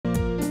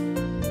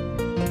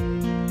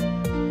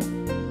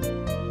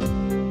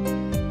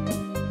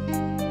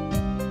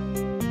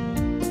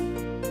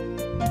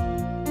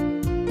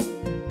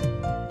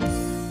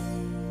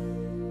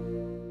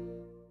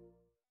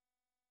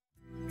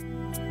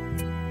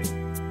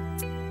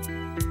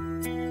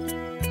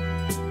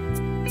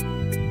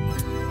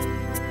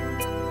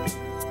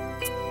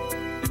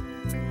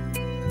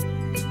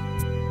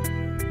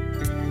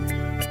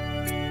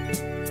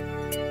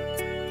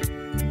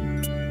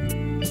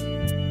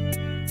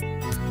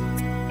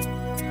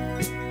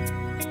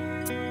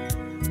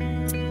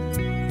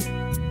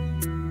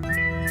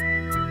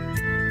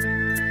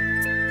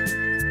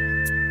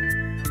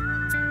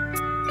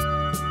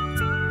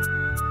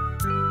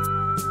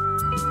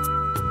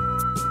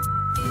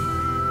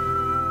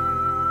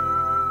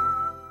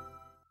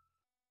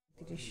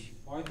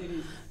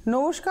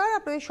নমস্কার,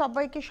 আপনাদের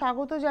সবাইকে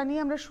স্বাগত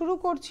জানিয়ে আমরা শুরু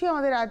করছি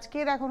আমাদের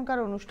আজকের এখনকার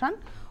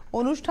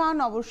অনুষ্ঠান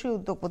অবশ্যই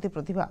উদ্যোগপতি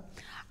প্রতিভা।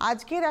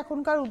 আজকের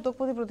এখনকার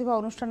উদ্যোগপতি প্রতিভা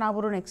অনুষ্ঠান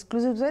আবরণ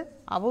এক্সক্লুসিভসের।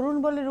 আবরণ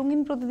বলে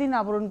রঙিন প্রতিদিন,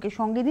 আবরণকে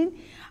সঙ্গে দিন।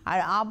 আর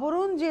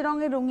আবরণ যে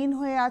রঙে রঙিন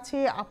হয়ে আছে,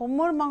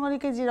 আপমর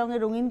বাঙালিকে যে রঙে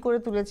রঙিন করে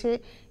তুলেছে,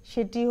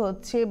 সেটি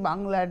হচ্ছে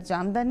বাংলার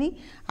জামদানি।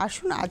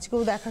 আসুন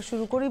আজকেও দেখা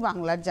শুরু করি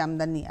বাংলার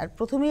জামদানি। আর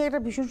প্রথমেই একটা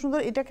ভীষণ সুন্দর,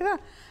 এটাকে না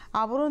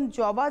আবরণ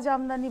জবা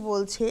জামদানি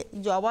বলছে।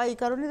 জবা এই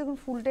কারণে, দেখুন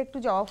ফুলটা একটু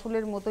জবা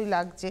ফুলের মতোই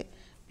লাগছে,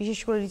 বিশেষ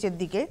করে নিচের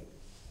দিকে।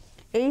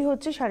 এই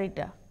হচ্ছে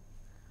শাড়িটা,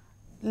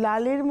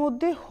 লালের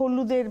মধ্যে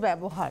হলুদের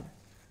ব্যবহার,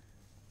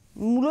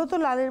 মূলত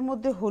লালের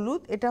মধ্যে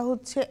হলুদ। এটা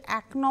হচ্ছে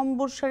 1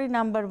 নম্বর শাড়ি,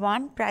 নাম্বার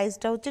 1।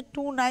 প্রাইসটা হচ্ছে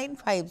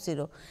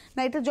 2950।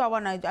 না, এটা জবা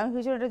নয়, আমি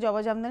ভেবেছিলাম এটা জবা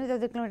জামদানি, তাই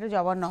দেখলাম এটা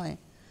জবা নয়,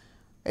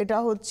 এটা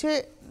হচ্ছে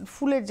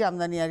ফুলের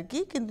জামদানি আর কি,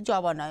 কিন্তু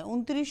জবা নয়।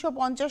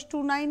 2950,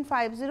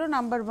 2950,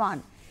 নাম্বার 1।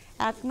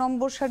 1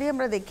 নম্বর শাড়ি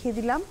আমরা দেখিয়ে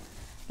দিলাম,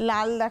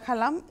 লাল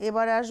দেখালাম।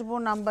 এবার আসবো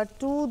নাম্বার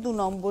 2, 2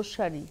 নম্বর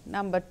শাড়ি,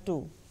 নাম্বার 2।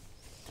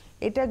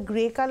 এটা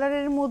গ্রে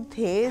কালারের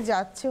মধ্যে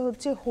যাচ্ছে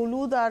হচ্ছে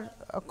হলুদ আর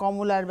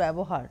কমলার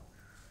ব্যবহার,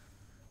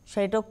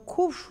 শাড়িটা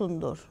খুব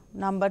সুন্দর।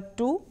 নাম্বার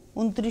 2,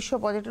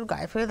 2950।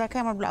 গায়ে ফেলে দেখে,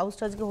 আমার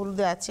ব্লাউজটা আজকে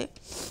হলুদে আছে।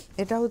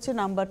 এটা হচ্ছে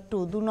নাম্বার 2,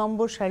 2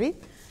 নম্বর শাড়ি।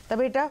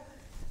 তবে এটা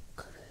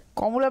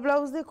কমলা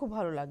ব্লাউজ দিয়ে খুব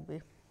ভালো লাগবে।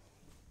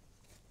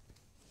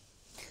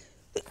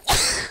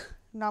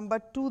 নাম্বার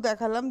 2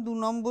 দেখালাম, 2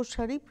 নম্বর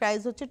শাড়ি।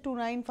 প্রাইস হচ্ছে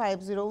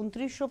 2950,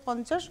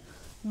 2950,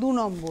 2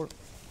 নম্বর।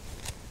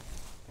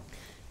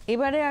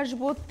 এবারে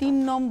আসবো 3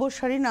 নম্বর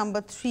শাড়ি,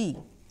 নাম্বার 3।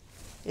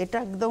 এটা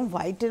একদম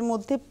হোয়াইটের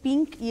মধ্যে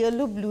পিঙ্ক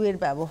ইয়েলো ব্লু এর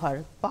ব্যবহার।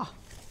 বাহ!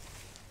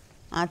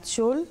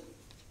 আঁচল,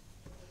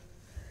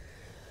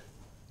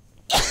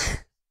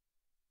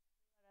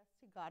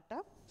 গাটা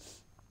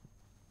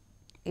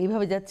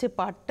এইভাবে যাচ্ছে,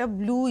 পাটটা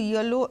ব্লু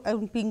ইয়েলো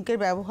এবং পিঙ্কের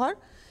ব্যবহার।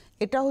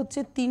 এটা হচ্ছে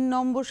 3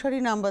 নম্বর শাড়ি,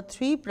 নাম্বার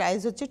 3।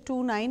 প্রাইস হচ্ছে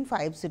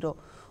 2950,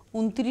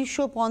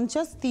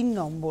 2950, 3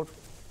 নম্বর।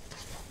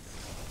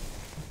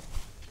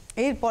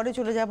 এরপরে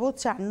চলে যাব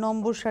 4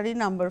 নম্বর শাড়ি,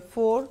 নাম্বার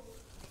 4।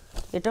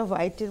 এটা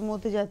হোয়াইটের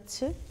মধ্যে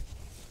যাচ্ছে,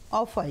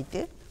 অফ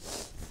হোয়াইটে,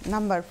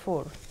 নাম্বার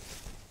 4।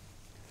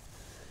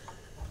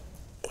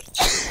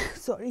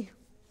 সরি,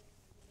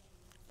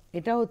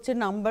 এটা হচ্ছে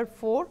নাম্বার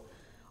 4,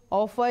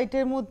 অফ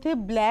হোয়াইটের মধ্যে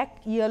ব্ল্যাক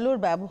ইয়েলোর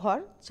ব্যবহার।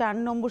 4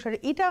 নম্বর শাড়ি,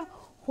 এটা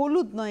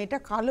হলুদ নয়, এটা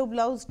কালো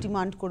ব্লাউজ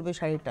ডিমান্ড করবে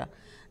শাড়িটা।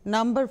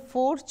 নাম্বার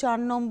 4, 4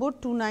 নম্বর,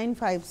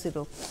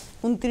 2950,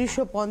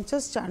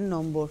 2950, 4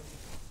 নম্বর।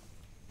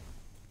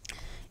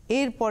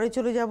 এরপরে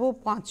চলে যাব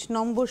 5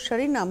 নম্বর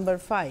শাড়ি, নাম্বার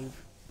 5।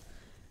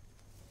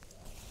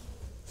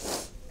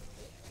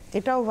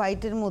 এটাও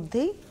হোয়াইটের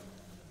মধ্যেই।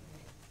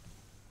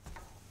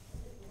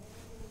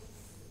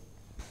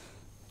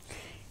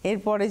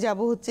 এরপরে যাব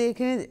হচ্ছে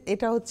এখানে,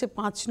 এটা হচ্ছে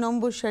 5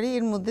 নম্বর শাড়ি।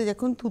 এর মধ্যে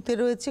দেখুন তুতে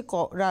রয়েছে,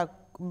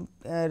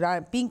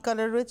 পিঙ্ক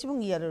কালার রয়েছে এবং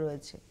ইয়েলো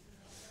রয়েছে।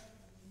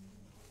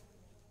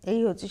 এই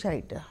হচ্ছে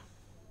শাড়িটা,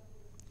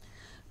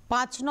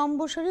 5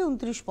 নম্বর শাড়ি,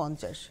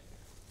 2950।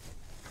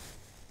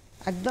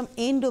 একদম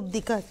এন্ড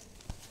অবধি কাজ,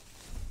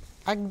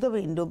 একদম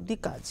এন্ড অবধি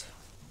কাজ।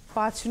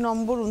 5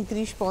 নম্বর,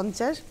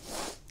 2950।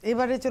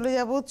 এবারে চলে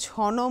যাব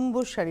 6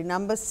 নম্বর শাড়ি,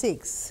 নাম্বার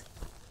 6।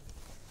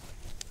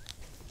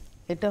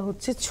 এটা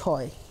হচ্ছে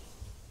 6,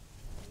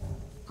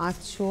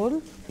 আঁচল।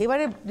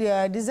 এবারে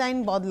ডিজাইন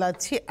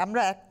বদলাচ্ছি,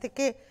 আমরা 1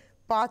 থেকে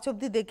 5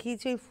 অবধি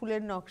দেখিয়েছি ওই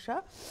ফুলের নকশা।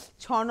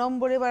 6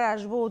 নম্বর এবার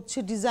আসবো হচ্ছে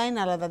ডিজাইন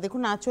আলাদা।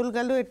 দেখুন আঁচল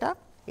গেল এটা,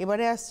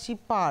 এবারে আসছি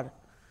পার।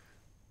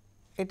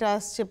 এটা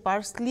আসছে পার,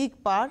 স্লিক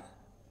পার,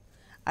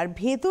 আর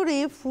ভেতরে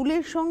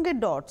ফুলের সঙ্গে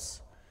ডটস,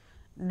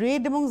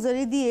 রেড এবং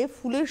জারি দিয়ে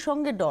ফুলের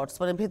সঙ্গে ডটস,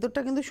 মানে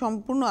ভেতরটা কিন্তু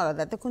সম্পূর্ণ আলাদা।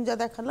 এতক্ষণ যা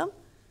দেখালাম,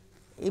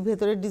 এই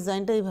ভেতরের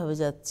ডিজাইনটা এইভাবে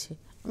যাচ্ছে।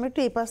 আমি একটু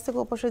এই পাশ থেকে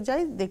ওপাশে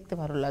যাই, দেখতে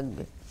ভালো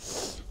লাগবে।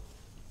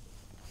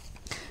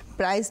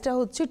 প্রাইসটা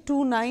হচ্ছে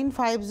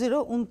 2950,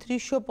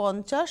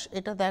 2950।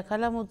 এটা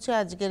দেখালাম হচ্ছে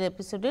আজকের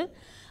এপিসোডের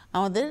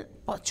আমাদের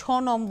 6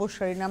 নম্বর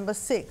শাড়ি, নাম্বার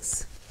 6।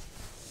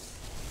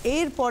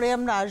 এরপরে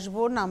আমরা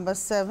আসবো নাম্বার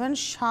 7,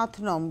 7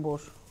 নম্বর।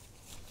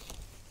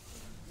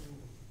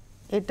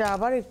 এটা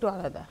আবার একটু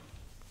আলাদা,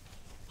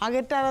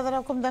 আগেরটা আলাদা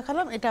রকম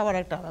দেখালাম, এটা আবার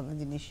একটা আলাদা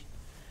জিনিস।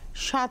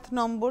 7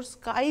 নম্বর,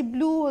 স্কাই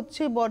ব্লু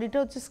হচ্ছে, বডিটা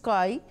হচ্ছে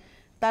স্কাই,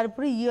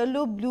 তারপরে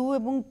ইয়েলো, ব্লু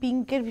এবং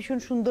পিঙ্কের ভীষণ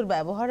সুন্দর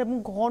ব্যবহার, এবং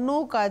ঘন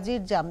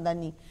কাজের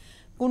জামদানি,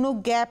 কোনো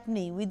গ্যাপ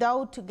নেই,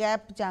 উইদাউট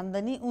গ্যাপ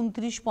জামদানি।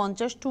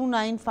 2950,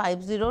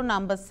 2950,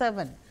 নাম্বার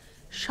 7।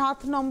 7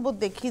 নম্বর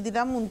দেখিয়ে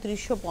দিলাম,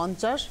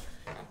 2950।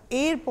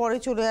 এরপরে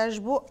চলে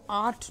আসবো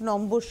 8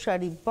 নম্বর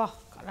শাড়ি। বাহ,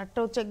 কালারটা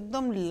হচ্ছে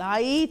একদম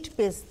লাইট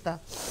পেস্তা।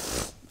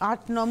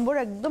 8 নম্বর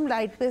একদম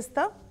লাইট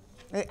পেস্তা,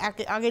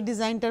 আগের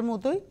ডিজাইনটার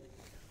মতোই।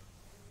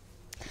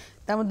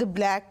 তার মধ্যে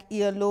ব্ল্যাক,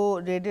 ইয়েলো,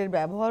 রেডের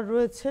ব্যবহার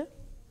রয়েছে।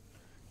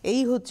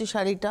 এই হচ্ছে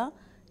শাড়িটা।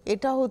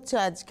 এটা হচ্ছে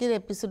আজকের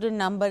এপিসোডের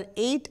নাম্বার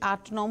 8,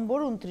 8 নম্বর,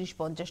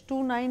 2950,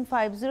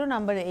 2950,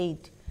 নাম্বার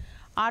 8।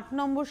 8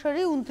 নম্বর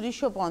শাড়ি,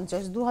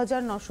 2950,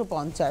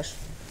 2950।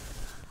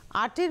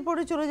 8-এর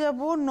পরে চলে যাব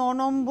 9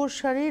 নম্বর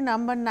শাড়ি,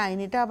 নাম্বার 9।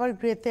 এটা আবার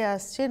গ্রেতে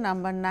আসছে,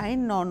 নাম্বার 9,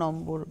 9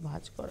 নম্বর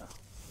ভাঁজ করা।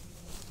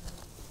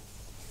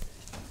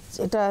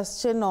 এটা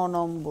আসছে 9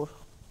 নম্বর।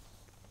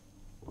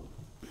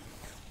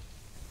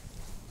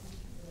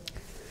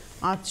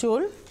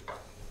 আঁচল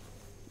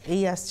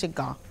এই আসছে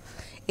গা।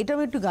 এটা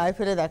আমি একটু গায়ে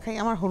ফেলে দেখাই,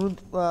 আমার হলুদ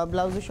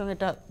ব্লাউজের সঙ্গে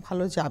এটা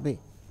ভালো যাবে।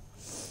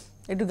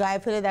 একটু গায়ে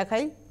ফেলে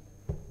দেখাই।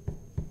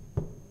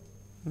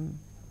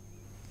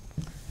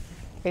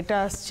 এটা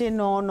আসছে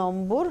 9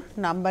 নম্বর,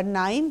 নাম্বার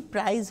 9,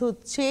 প্রাইস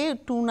হচ্ছে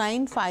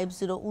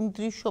 2950,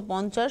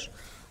 2950,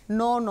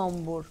 9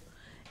 নম্বর।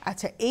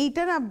 আচ্ছা,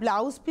 এইটা না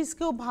ব্লাউজ পিস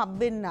কেউ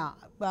ভাববেন না,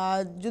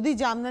 যদি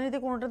জামদানিতে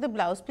কোনোটাতে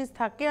ব্লাউজ পিস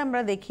থাকে আমরা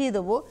দেখিয়ে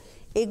দেবো।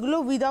 এগুলো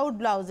উইদাউট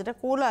ব্লাউজ, এটা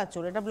কোলা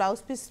আঁচল, এটা ব্লাউজ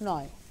পিস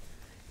নয়।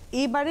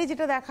 এবারে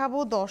যেটা দেখাবো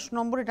 10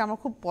 নম্বর, এটা আমার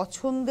খুব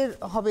পছন্দের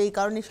হবে, এই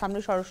কারণে সামনে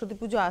সরস্বতী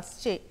পুজো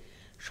আসছে।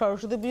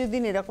 সরস্বতী পুজোর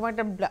দিন এরকম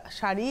একটা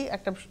শাড়ি,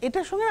 একটা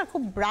এটার সঙ্গে না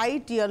খুব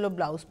ব্রাইট ইয়েলো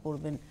ব্লাউজ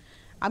পরবেন।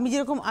 আমি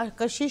যেরকম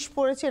কাশিস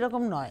পরেছি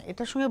এরকম নয়,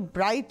 এটার সঙ্গে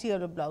ব্রাইট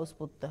ইয়েলো ব্লাউজ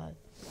পরতে হয়।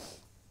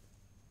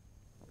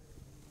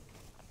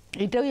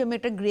 এটাই আমি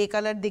একটা গ্রে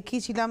কালার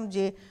দেখিয়েছিলাম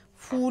যে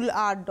ফুল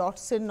আর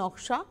ডটসের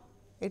নকশা,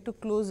 একটু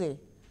ক্লোজে।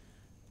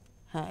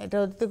 হ্যাঁ, এটা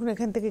দেখুন,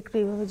 এখান থেকে একটু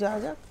এইভাবে যাওয়া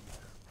যাক,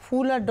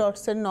 ফুল আর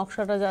ডটসের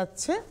নকশাটা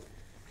যাচ্ছে।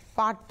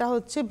 পাড়টা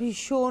হচ্ছে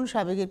ভীষণ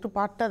সাবেকি, একটু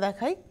পাড়টা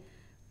দেখাই।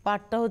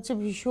 পাড়টা হচ্ছে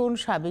ভীষণ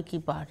সাবেকি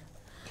পাড়।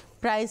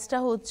 প্রাইসটা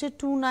হচ্ছে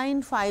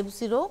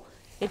 2950।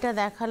 এটা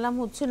দেখালাম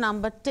হচ্ছে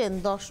নাম্বার 10,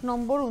 10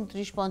 নম্বর,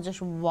 2950।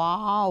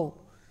 ওয়াও,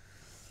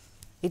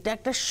 এটা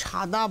একটা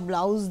সাদা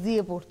ব্লাউজ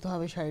দিয়ে পরতে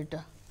হবে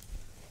শাড়িটা।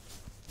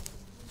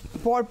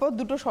 পরপর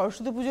দুটো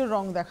সরস্বতী পুজোর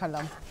রং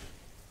দেখালাম।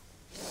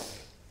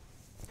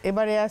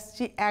 এবারে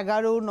আসছি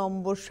 11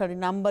 নম্বর শাড়ি,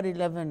 নাম্বার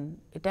 11।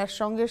 এটার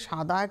সঙ্গে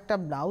সাদা একটা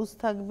ব্লাউজ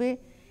থাকবে,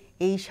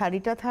 এই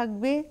শাড়িটা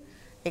থাকবে,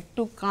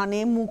 একটু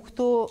কানে মুক্ত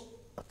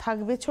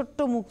থাকবে, ছোট্ট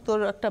মুক্তোর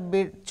একটা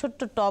ছোট্ট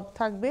টপ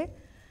থাকবে,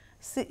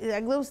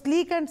 একদম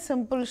স্লিক অ্যান্ড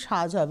সিম্পল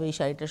সাজ হবে এই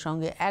শাড়িটার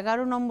সঙ্গে।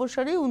 11 নম্বর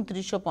শাড়ি,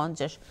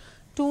 2950,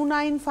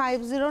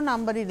 2950,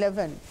 নাম্বার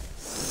 11।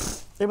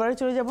 এবারে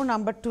চলে যাব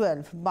নাম্বার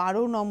 12,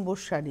 12 নম্বর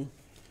শাড়ি।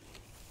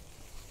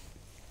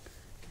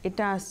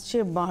 এটা আসছে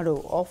 12,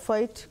 অফ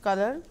হোয়াইট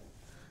কালার,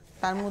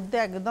 তার মধ্যে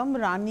একদম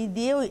রানী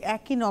দিয়ে ওই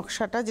একই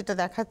নকশাটা যেটা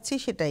দেখাচ্ছি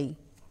সেটাই।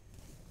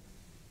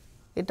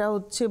 এটা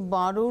হচ্ছে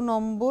 12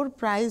 নম্বর,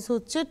 প্রাইস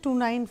হচ্ছে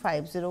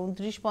 2950,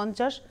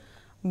 2950,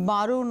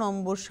 12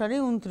 নম্বর শাড়ি,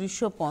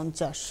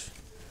 2950।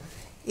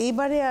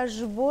 এবারে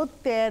আসবো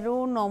 13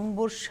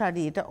 নম্বর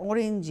শাড়ি, এটা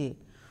অরেঞ্জে,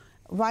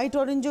 হোয়াইট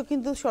অরেঞ্জও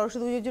কিন্তু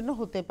সরস্বতী পুজোর জন্য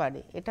হতে পারে।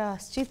 এটা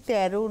আসছে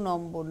 13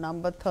 নম্বর,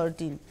 নাম্বার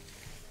 13,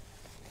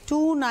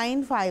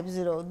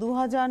 2950,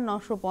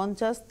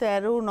 2950,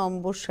 13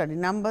 নম্বর শাড়ি,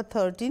 নাম্বার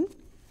 13,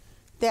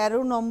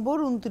 13 নম্বর,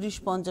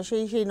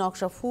 2950। সেই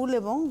নকশা, ফুল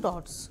এবং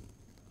ডটস।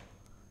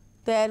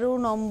 13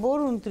 নম্বর,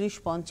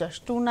 2950,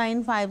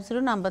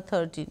 2950, নাম্বার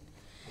 13।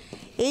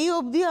 এই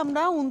অবধি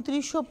আমরা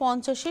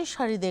 2950-এর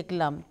শাড়ি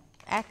দেখলাম,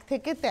 1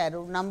 থেকে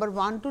 13, নাম্বার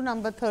 1 টু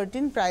নাম্বার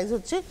 13, প্রাইস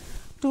হচ্ছে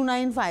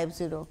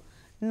 2950।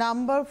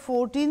 নাম্বার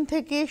 14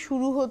 থেকে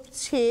শুরু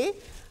হচ্ছে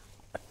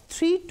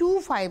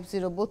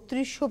 3250,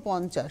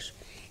 3250।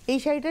 এই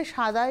শাড়িটা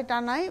সাদায়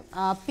টানায়,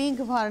 পিঙ্ক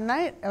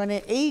ভার্নায়, মানে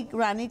এই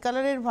রানী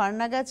কালারের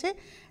ভার্না গেছে,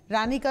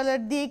 রানী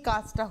কালার দিয়ে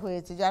কাজটা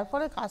হয়েছে, যার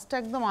ফলে কাজটা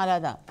একদম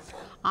আলাদা।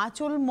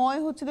 আঁচলময়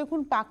হচ্ছে,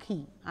 দেখুন পাখি,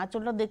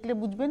 আঁচলটা দেখলে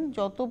বুঝবেন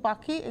যত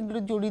পাখি, এগুলো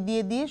জড়ি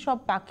দিয়ে দিয়ে সব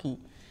পাখি।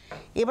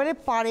 এবারে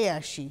পাড়ে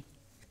আসি,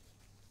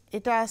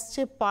 এটা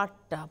আসছে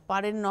পাড়টা,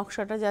 পাড়ের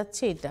নকশাটা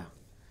যাচ্ছে এটা,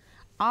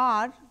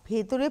 আর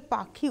ভেতরে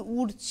পাখি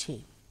উড়ছে।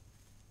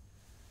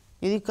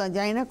 যদি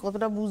জানি না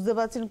কতটা বুঝতে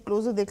পারছেন,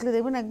 ক্লোজে দেখলে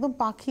দেখবেন একদম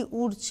পাখি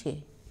উড়ছে।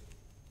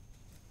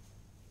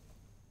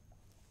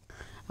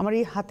 আমার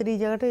এই হাতের এই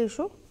জায়গাটা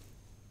এসো,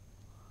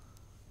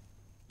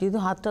 যেহেতু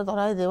হাতটা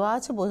তলায় দেওয়া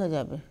আছে বোঝা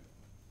যাবে।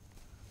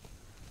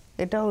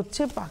 এটা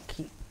হচ্ছে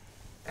পাখি,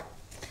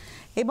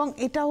 এবং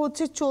এটা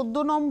হচ্ছে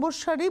 14 নম্বর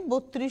শাড়ি,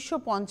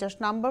 3250,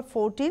 নাম্বার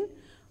 14।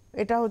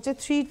 এটা হচ্ছে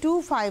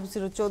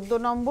 3250, 14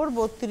 নম্বর,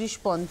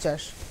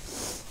 3250।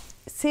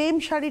 সেম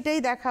শাড়িটাই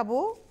দেখাবো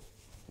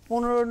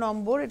 15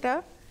 নম্বর, এটা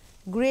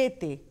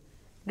গ্রেতে,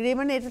 গ্রে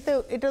মানে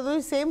এটা তো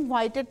সেম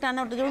হোয়াইটের টানা,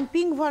 ওটা যেমন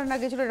পিঙ্ক ভার্না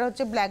গেছিলো, এটা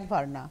হচ্ছে ব্ল্যাক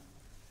ভার্না।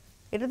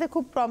 এটাতে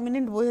খুব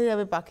প্রমিনেন্ট বোঝা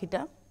যাবে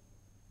পাখিটা।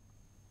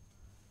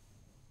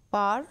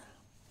 পার,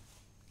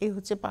 এই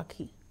হচ্ছে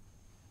পাখি।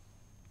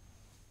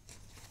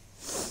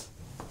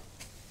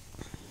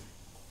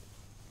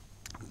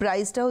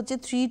 প্রাইসটা হচ্ছে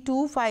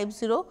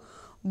 3250,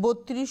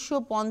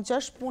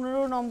 3250,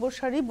 15 নম্বর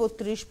শাড়ি,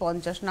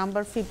 3250,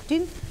 নাম্বার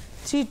 15,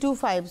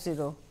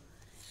 3250।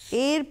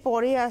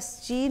 এরপরে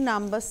আসছি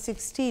নাম্বার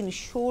 16,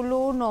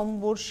 16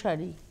 নম্বর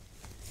শাড়ি।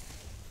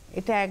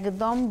 এটা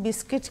একদম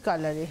বিস্কিট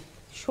কালারে,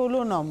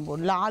 16 নম্বর,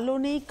 লালও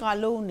নেই,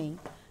 কালোও নেই,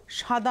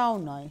 সাদাও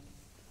নয়।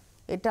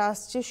 এটা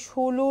আসছে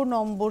 16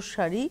 নম্বর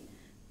শাড়ি,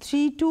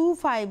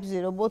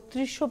 3250,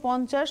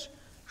 3250,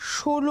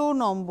 16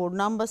 নম্বর,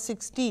 নাম্বার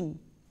 16।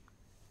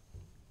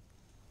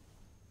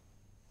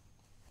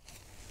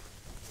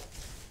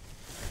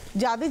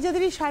 যাদের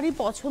যাদের এই শাড়ি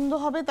পছন্দ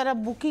হবে তারা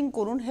বুকিং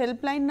করুন।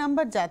 হেল্পলাইন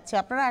নাম্বার যাচ্ছে,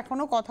 আপনারা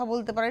এখনও কথা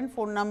বলতে পারেন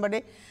ফোন নাম্বারে।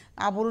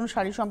 আবরণ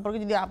শাড়ি সম্পর্কে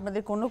যদি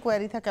আপনাদের কোনো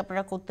কোয়ারি থাকে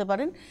আপনারা করতে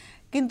পারেন,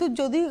 কিন্তু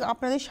যদি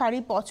আপনাদের শাড়ি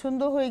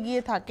পছন্দ হয়ে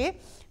গিয়ে থাকে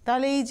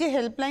তাহলে এই যে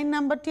হেল্পলাইন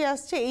নাম্বারটি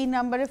আসছে এই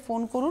নাম্বারে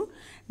ফোন করুন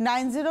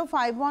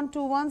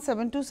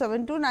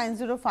 9051217272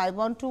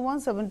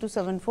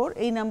 9051217274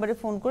 এই নাম্বারে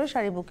ফোন করে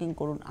শাড়ি বুকিং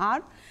করুন।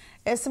 আর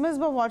SMS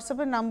বা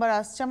হোয়াটসঅ্যাপের নাম্বার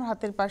আসছে আমার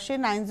হাতের পাশে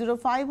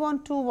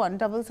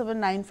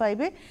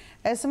 9051217795-এ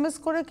SMS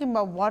করে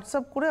কিংবা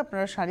হোয়াটসঅ্যাপ করে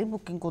আপনারা শাড়ি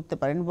বুকিং করতে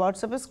পারেন।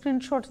 হোয়াটসঅ্যাপে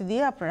স্ক্রিনশট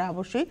দিয়ে আপনারা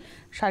অবশ্যই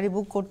শাড়ি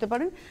বুক করতে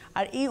পারেন।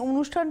 আর এই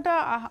অনুষ্ঠানটা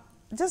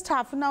জাস্ট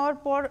হাফ অ্যান আওয়ার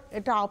পর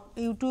এটা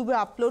ইউটিউবে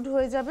আপলোড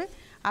হয়ে যাবে,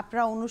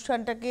 আপনারা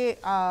অনুষ্ঠানটাকে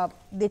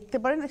দেখতে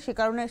পারেন। সে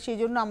কারণে সেই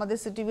জন্য আমাদের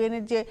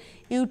সিটিভিএনের যে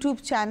ইউটিউব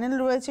চ্যানেল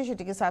রয়েছে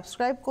সেটিকে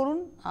সাবস্ক্রাইব করুন,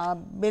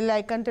 বেল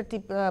আইকনটা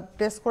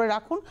প্রেস করে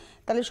রাখুন,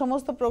 তাহলে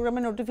সমস্ত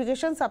প্রোগ্রামের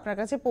নোটিফিকেশানস আপনার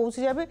কাছে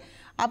পৌঁছে যাবে,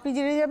 আপনি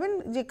জেনে যাবেন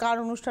যে কার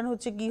অনুষ্ঠান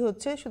হচ্ছে কী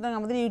হচ্ছে। সুতরাং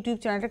আমাদের ইউটিউব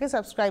চ্যানেলটাকে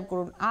সাবস্ক্রাইব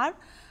করুন। আর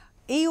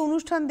এই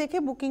অনুষ্ঠান দেখে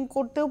বুকিং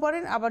করতেও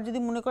পারেন। আবার যদি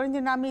মনে করেন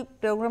যে না আমি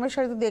প্রোগ্রামের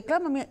সাথে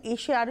দেখলাম, আমি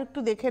এসে আর একটু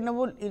দেখে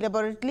নেবো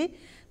ইলাবোরেটলি,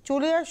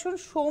 চলে আসুন।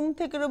 সোম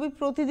থেকে রবি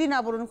প্রতিদিন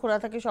আবরণ খোলা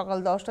থাকে সকাল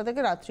 10টা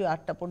থেকে রাত্রি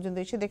 8টা পর্যন্ত,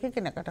 এসে দেখে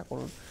কেনাকাটা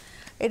করুন।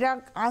 এটা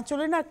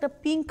আঁচলে না একটা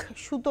পিঙ্ক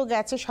সুতো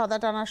গেছে সাদা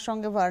টানার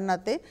সঙ্গে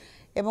ভার্নাতে,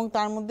 এবং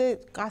তার মধ্যে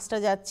কাজটা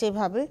যাচ্ছে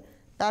এভাবে,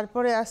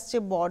 তারপরে আসছে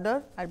বর্ডার,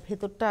 আর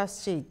ভেতরটা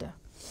আসছে এইটা,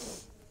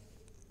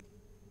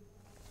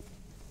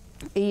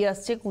 এই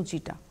আসছে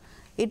কুচিটা।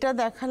 এটা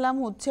দেখালাম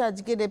হচ্ছে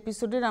আজকের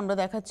এপিসোডের, আমরা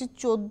দেখাচ্ছি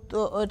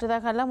 14, এটা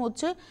দেখালাম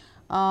হচ্ছে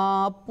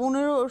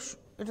 15,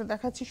 এটা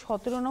দেখাচ্ছি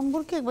 17 নম্বর।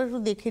 কি একবার একটু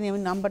দেখে নিই,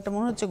 আমি নাম্বারটা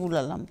মনে হচ্ছে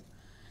গুলালাম।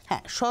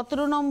 হ্যাঁ,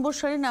 17 নম্বর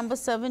শাড়ি, নাম্বার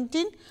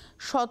 17,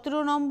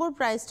 17 নম্বর,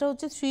 প্রাইসটা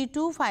হচ্ছে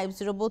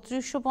 3250,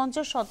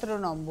 3250, 17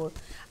 নম্বর।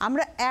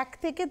 আমরা 1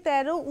 থেকে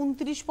 13,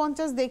 29,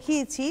 50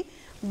 দেখিয়েছি,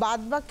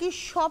 বাদ বাকি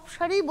সব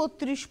শাড়ি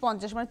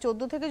 3250, মানে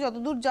 14 থেকে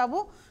যতদূর যাব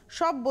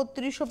সব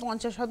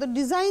 3250, হয়তো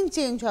ডিজাইন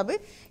চেঞ্জ হবে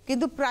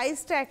কিন্তু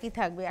প্রাইসটা একই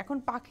থাকবে। এখন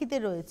পাখিতে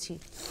রয়েছি।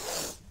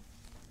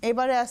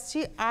 এবারে আসছি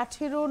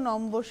 18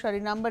 নম্বর শাড়ি,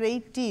 নাম্বার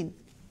 18,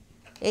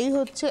 এই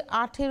হচ্ছে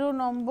 18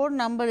 নম্বর,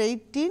 নাম্বার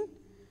 18,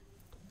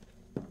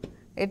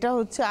 এটা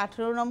হচ্ছে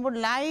 18 নম্বর,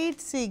 লাইট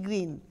সি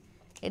গ্রিন,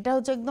 এটা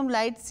হচ্ছে একদম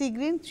লাইট সি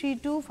গ্রিন,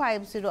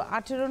 3250,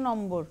 18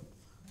 নম্বর,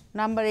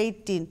 নাম্বার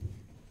 18,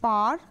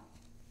 পার,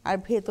 আর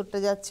ভেতরটা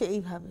যাচ্ছে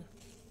এইভাবে।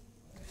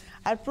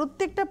 আর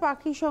প্রত্যেকটা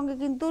পাখির সঙ্গে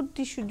কিন্তু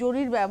টিস্যু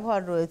জরির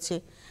ব্যবহার রয়েছে।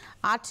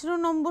 18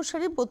 নম্বর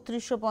শাড়ি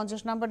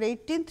 3250, নাম্বার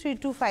 18,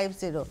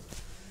 3250।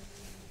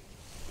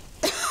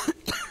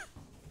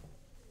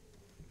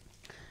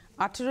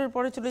 18-এর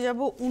পরে চলে যাব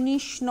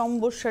 19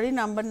 নম্বর শাড়ি,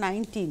 নাম্বার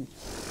 19,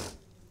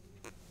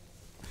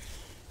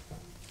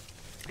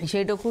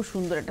 সেইটা খুব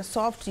সুন্দর, একটা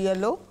সফট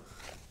ইয়েলো,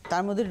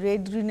 তার মধ্যে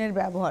রেড গ্রিনের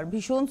ব্যবহার,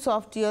 ভীষণ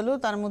সফট ইয়েলো,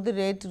 তার মধ্যে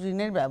রেড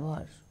গ্রিনের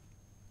ব্যবহার,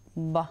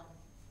 বাহ।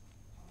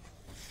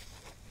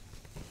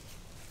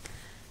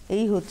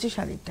 এই হচ্ছে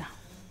শাড়িটা,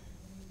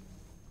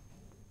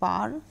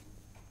 পার,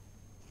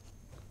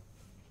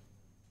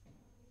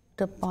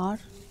 এটা পার,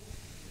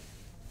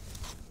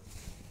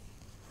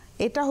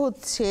 এটা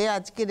হচ্ছে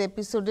আজকের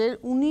এপিসোডের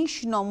 19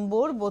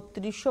 নম্বর,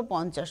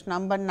 3250,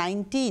 নাম্বার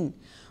 19,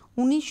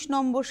 19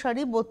 নম্বর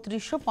শাড়ি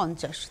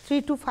 3250,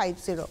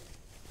 3250।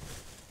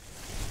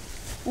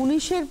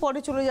 19-এর পরে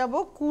চলে যাব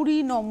 20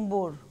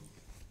 নম্বর,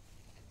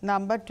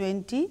 নাম্বার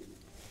 20,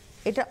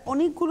 এটা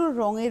অনেকগুলো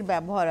রঙের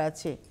ব্যবহার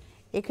আছে।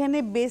 এখানে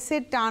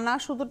বেসের টানা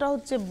সুতোটা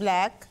হচ্ছে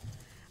ব্ল্যাক,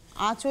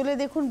 আঁচলে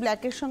দেখুন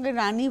ব্ল্যাকের সঙ্গে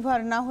রানী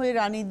ভার্না হয়ে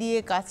রানী দিয়ে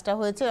কাজটা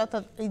হয়েছে,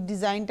 অর্থাৎ এই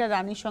ডিজাইনটা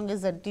রানীর সঙ্গে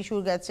জেড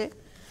টিস্যুর গেছে।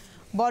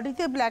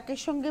 বডিতে ব্ল্যাকের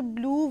সঙ্গে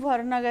ব্লু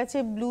ভার্না গেছে,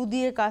 ব্লু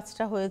দিয়ে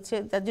কাজটা হয়েছে,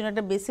 তার জন্য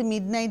একটা বেসে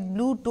মিডনাইট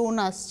ব্লু টোন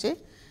আসছে।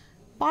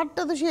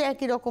 পাড়টা তো সেই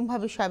একই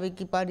রকমভাবে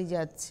সাবেকি পাড়ই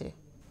যাচ্ছে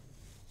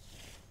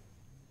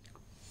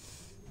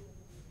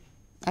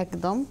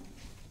একদম।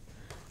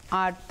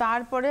 আর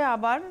তারপরে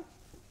আবার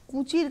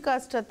কুচির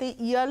কাজটাতে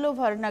ইয়েলো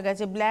ভার্না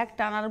গেছে, ব্ল্যাক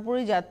টানার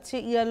উপরেই যাচ্ছে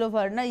ইয়েলো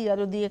ভার্না,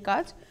 ইয়েলো দিয়ে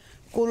কাজ,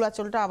 কোল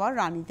আঁচলটা আবার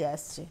রানীতে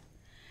আসছে।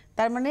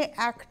 তার মানে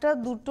 1,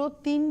 2,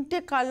 3টে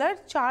কালার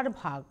 4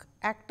 ভাগ,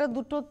 1,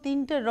 2,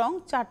 3টে রং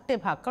 4টে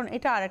ভাগ, কারণ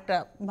এটা আর একটা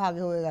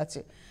ভাগে হয়ে গেছে।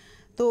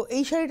 তো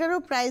এই শাড়িটারও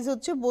প্রাইস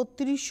হচ্ছে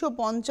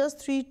 3250,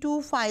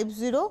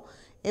 3250,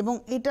 এবং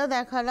এটা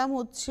দেখালাম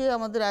হচ্ছে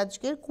আমাদের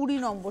আজকের 20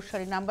 নম্বর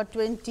শাড়ি, নাম্বার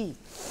 20,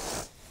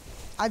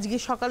 আজকে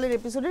সকালের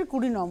এপিসোডের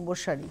 20 নম্বর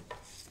শাড়ি।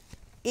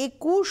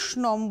 21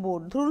 নম্বর,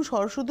 ধরুন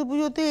সরস্বতী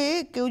পুজোতে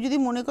কেউ যদি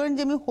মনে করেন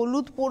যে আমি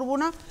হলুদ পরবো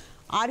না,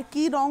 আর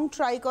কি রং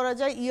ট্রাই করা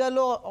যায়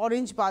ইয়েলো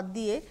অরেঞ্জ বাদ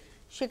দিয়ে,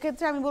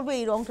 সেক্ষেত্রে আমি বলবো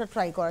এই রংটা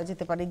ট্রাই করা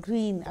যেতে পারে,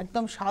 গ্রিন,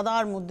 একদম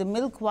সাদার মধ্যে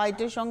মিল্ক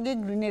হোয়াইটের সঙ্গে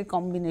গ্রিনের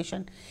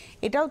কম্বিনেশন।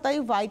 এটাও তাই,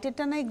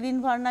 হোয়াইটেরটা নয়, গ্রিন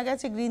ভার্না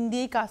গেছে, গ্রিন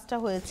দিয়েই কাজটা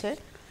হয়েছে।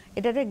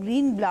 এটাতে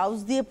গ্রিন ব্লাউজ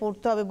দিয়ে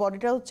পরতে হবে,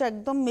 বডিটা হচ্ছে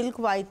একদম মিল্ক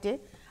হোয়াইটে,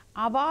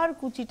 আবার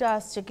কুচিটা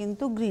আসছে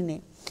কিন্তু গ্রিনে।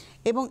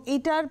 এবং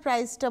এটার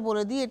প্রাইসটা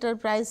বলে দিই, এটার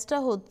প্রাইসটা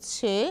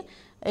হচ্ছে,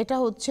 এটা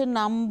হচ্ছে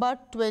নাম্বার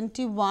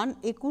 21,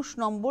 21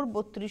 নম্বর,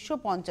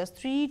 3250,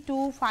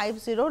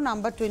 3250,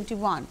 নাম্বার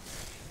 21,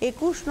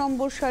 21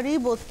 নম্বর শাড়ি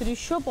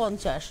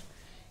 3250।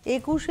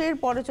 21-এর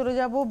পরে চলে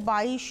যাব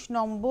 22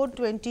 নম্বর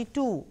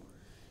 22,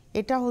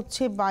 এটা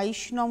হচ্ছে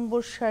 22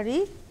 নম্বর শাড়ি।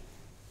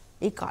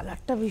 এই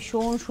কালারটা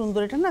ভীষণ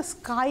সুন্দর, এটা না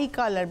স্কাই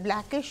কালার,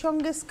 ব্ল্যাকের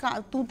সঙ্গে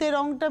তুতে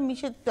রংটা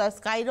মিশে,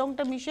 স্কাই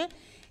রংটা মিশে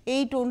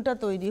এই টোনটা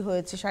তৈরি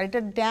হয়েছে। শাড়িটা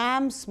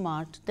ড্যাম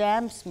স্মার্ট,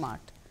 ড্যাম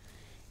স্মার্ট।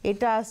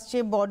 এটা আসছে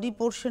বডি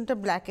পোর্শনটা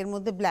ব্ল্যাকের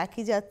মধ্যে,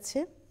 ব্ল্যাকই যাচ্ছে।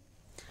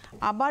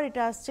 আবার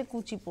এটা আসছে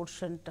কুচি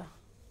পোর্শনটা।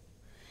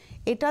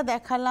 এটা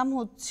দেখালাম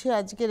হচ্ছে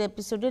আজকের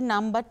এপিসোডে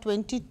নাম্বার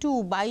 22,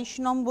 22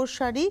 নম্বর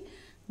শাড়ি,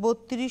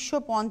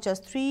 3250,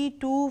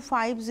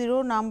 3250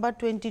 নাম্বার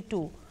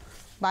 22,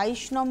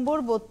 22 নম্বর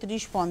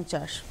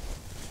 3250।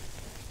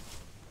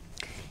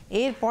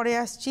 এরপরে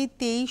আসছি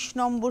 23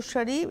 নম্বর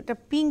শাড়ি, এটা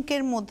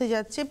পিঙ্কের মধ্যে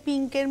যাচ্ছে,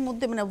 পিঙ্কের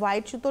মধ্যে মানে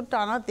হোয়াইট সুতোর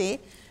টানাতে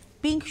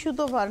পিঙ্ক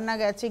সুতো ভার্না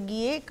গেছে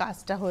গিয়ে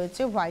কাজটা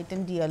হয়েছে হোয়াইট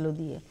অ্যান্ড ইয়েলো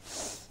দিয়ে।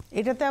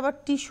 এটাতে আবার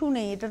টিস্যু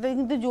নেই, এটাতে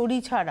কিন্তু জড়ি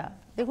ছাড়া,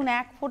 দেখুন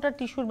এক ফোঁটা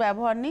টিস্যুর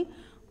ব্যবহার নেই,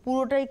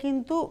 পুরোটাই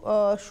কিন্তু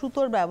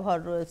সুতোর ব্যবহার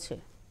রয়েছে।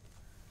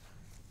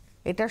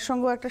 এটার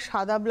সঙ্গেও একটা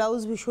সাদা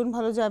ব্লাউজ ভীষণ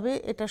ভালো যাবে,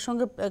 এটার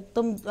সঙ্গে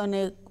একদম মানে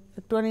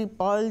একটুখানি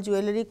পার্ল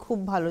জুয়েলারি খুব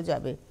ভালো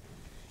যাবে।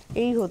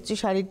 এই হচ্ছে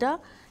শাড়িটা।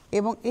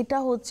 এবং এটা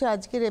হচ্ছে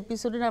আজকের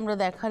এপিসোডে আমরা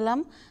দেখালাম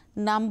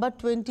নাম্বার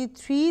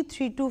 23,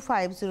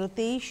 3250,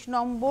 23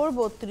 নম্বর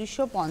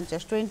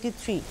 3250,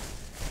 23।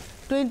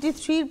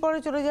 23-র পরে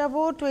চলে যাব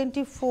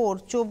 24,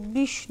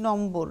 24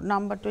 নম্বর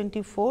নাম্বার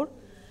 24।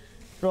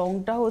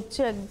 রংটা হচ্ছে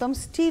একদম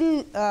স্টিল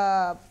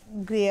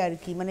গ্রে আর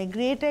কি, মানে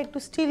গ্রেটা একটু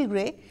স্টিল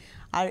গ্রে,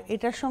 আর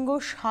এটার সঙ্গেও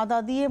সাদা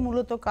দিয়ে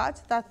মূলত কাজ,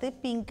 তাতে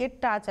পিঙ্কের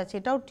টাচ আছে,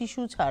 এটাও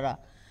টিস্যু ছাড়া,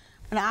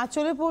 মানে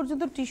আঁচলে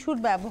পর্যন্ত টিস্যুর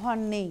ব্যবহার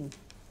নেই।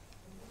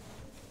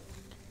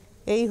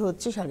 এই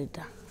হচ্ছে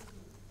শাড়িটা,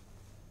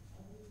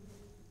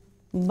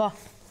 বাহ।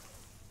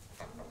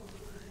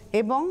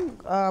 এবং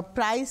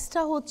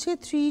প্রাইসটা হচ্ছে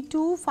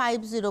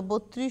 3250,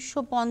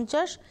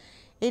 3250।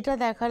 এটা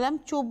দেখালাম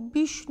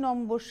 24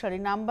 নম্বর শাড়ি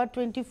নাম্বার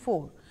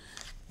 24।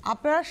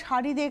 আপনারা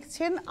শাড়ি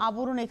দেখছেন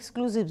আবরণ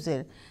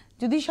এক্সক্লুসিভসের।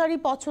 যদি শাড়ি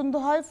পছন্দ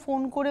হয়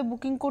ফোন করে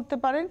বুকিং করতে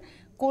পারেন।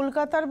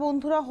 কলকাতার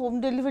বন্ধুরা হোম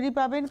ডেলিভারি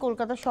পাবেন,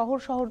 কলকাতা শহর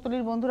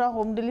শহরতলির বন্ধুরা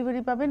হোম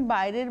ডেলিভারি পাবেন,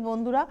 বাইরের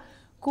বন্ধুরা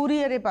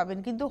কুরিয়ারে পাবেন,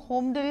 কিন্তু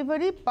হোম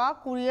ডেলিভারি বা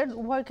কুরিয়ার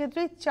উভয়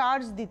ক্ষেত্রেই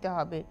চার্জ দিতে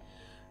হবে।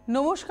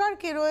 নমস্কার,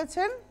 কে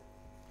রয়েছেন?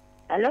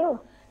 হ্যালো,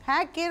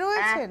 হ্যাঁ কে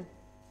রয়েছেন?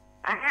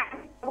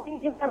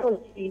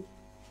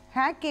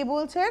 হ্যাঁ কে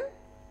বলছেন?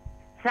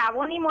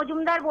 শ্রাবণী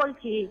মজুমদার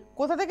বলছি।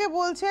 কোথা থেকে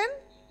বলছেন?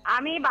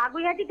 আমি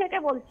বাগুইহাটি থেকে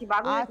বলছি।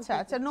 আচ্ছা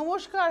আচ্ছা,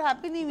 নমস্কার,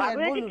 হ্যাপি নিউ ইয়ার।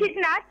 বলুন। ঠিক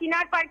না,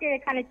 চিনার পার্কের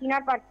এখানে,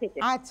 চিনার পার্ক থেকে।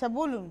 আচ্ছা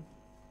বলুন।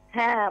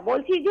 হ্যাঁ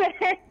বলছি যে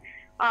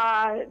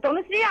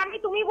তনুশ্রী, আমি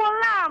তুমি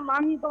বললাম,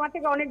 আমি তোমার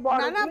থেকে অনেক বড়।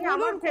 না না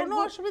বলুন, কোনো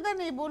অসুবিধা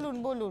নেই, বলুন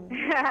বলুন।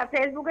 হ্যাঁ,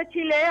 ফেসবুকে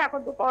ছিলে, এখন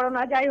তো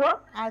করোনা, যাই হোক।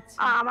 আচ্ছা,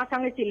 আমার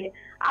সঙ্গে ছিলে।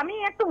 আমি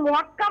একটু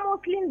মটকা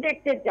মসলিন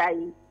দেখতে চাই।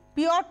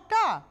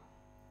 পিওরটা?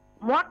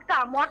 মটকা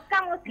মটকা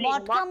মসলিন।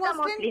 মটকা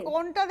মসলিন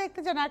কোনটা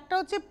দেখতে চান? একটা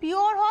হচ্ছে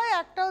পিওর হয়,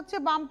 একটা হচ্ছে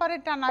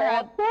বাম্পারের টানা হয়।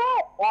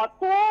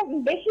 অত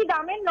বেশি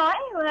দামের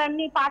নয়,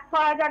 এমনি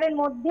 5-6 হাজারের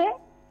মধ্যে।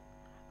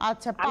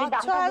 আচ্ছা,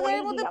 5-6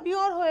 হাজারের মধ্যে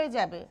পিওর হয়ে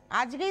যাবে।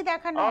 আজকেই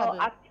দেখানো হবে।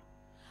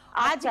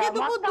 আজকে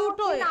দুপুর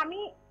দুটোই।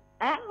 আমি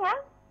হ্যাঁ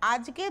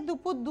আজকে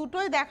দুপুর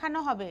দুটোই দেখানো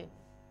হবে।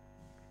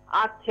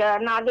 আচ্ছা,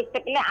 না দেখতে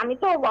পেলে আমি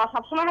তো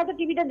সবসময় হয়তো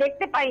টিভিতে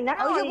দেখতে পাই না।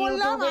 ওই যে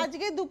বললাম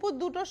আজকে দুপুর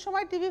দুটোর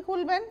সময় টিভি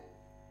খুলবেন।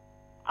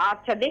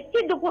 আচ্ছা, দেখছি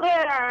দুপুরে,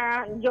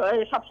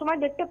 সবসময়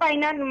দেখতে পাই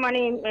না,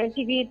 মানে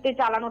টিভিতে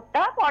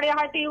চালানোটা, পরে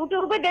হয়তো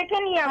ইউটিউবে দেখে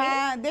নিই আমি।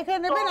 হ্যাঁ দেখে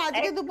নেবেন,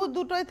 আজকে দুপুর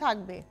দুটোই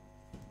থাকবে।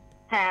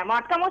 হ্যাঁ,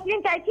 মটকা মসলিন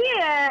চাইছি।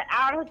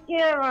 আর হচ্ছে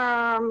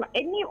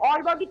এমনি অল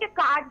বডিতে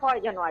কাজ হয়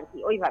যেন আর কি,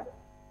 ওইভাবে।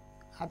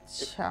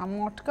 আচ্ছা,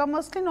 মটকা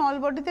মসলিন অল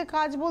বডিতে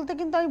কাজ বলতে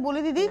কিন্তু আমি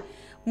বলে দিদি,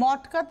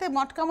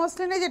 মটকা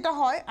মসলিনে যেটা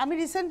হয়, আমি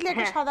রিসেন্টলি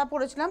একটা সাদা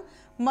পরেছিলাম,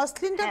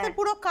 মসলিনটাতে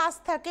পুরো কাজ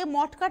থাকে,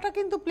 মটকাটা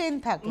কিন্তু প্লেন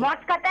থাকে।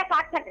 মটকাতে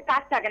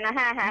কাজ থাকে না।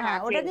 হ্যাঁ হ্যাঁ হ্যাঁ,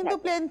 ওটা কিন্তু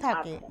প্লেন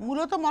থাকে।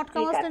 মূলত মটকা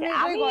মসলিনের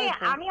এটাই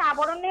গল্প। আমি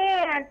আবরণে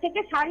থেকে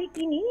শাড়ি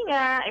কিনি,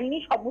 এমনি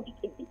সব বুটিক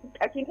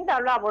কিনি,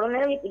 তাহলে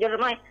আবরণের ওই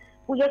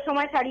পুজোর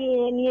সময় শাড়ি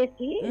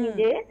নিয়েছি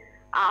নিজে,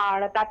 আর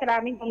তাছাড়া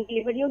আমি হোম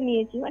ডেলিভারিও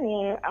নিয়েছি, মানে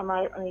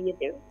আমার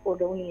ইয়েতে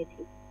কোডেও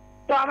নিয়েছি।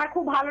 তো আমার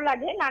খুব ভালো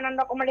লাগে, নানান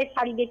রকমের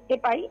শাড়ি দেখতে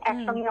পাই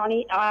একসঙ্গে,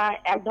 অনেক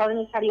এক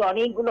ধরনের শাড়ি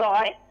অনেকগুলো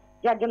হয়,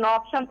 যার জন্য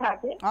অপশন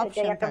থাকে,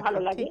 সেটাই একটা ভালো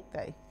লাগে।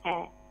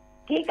 হ্যাঁ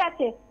ঠিক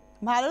আছে,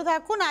 ভালো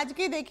থাকুন।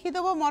 আজকে দেখিয়ে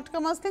দেবো মটকা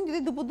মসলিন। যদি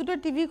দুপুর দুটো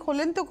টিভি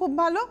খোলেন তো খুব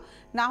ভালো,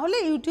 না হলে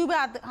ইউটিউবে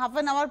হাফ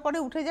অ্যান আওয়ার পরে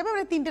উঠে যাবে,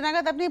 মানে 3টে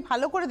নাগাদ আপনি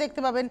ভালো করে দেখতে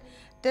পাবেন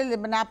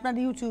মানে আপনার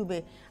ইউটিউবে।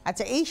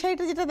 আচ্ছা, এই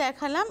শাড়িটা যেটা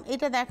দেখালাম,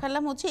 এটা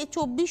দেখালাম হচ্ছে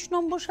 24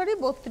 নম্বর শাড়ি,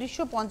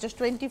 3250,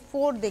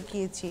 24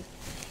 দেখিয়েছি।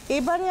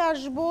 এবারে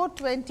আসবো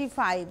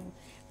 25।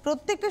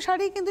 প্রত্যেকটা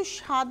শাড়ি কিন্তু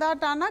সাদা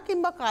টানা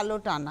কিংবা কালো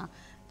টানা।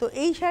 তো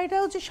এই শাড়িটা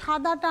হচ্ছে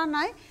সাদা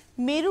টানায়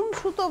মেরুন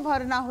সুতো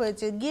ভরনা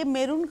হয়েছে, গিয়ে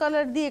মেরুন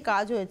কালার দিয়ে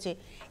কাজ হয়েছে।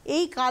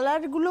 এই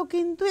কালারগুলো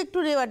কিন্তু একটু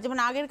রেয়ার, যেমন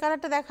আগের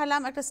কালারটা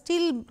দেখালাম একটা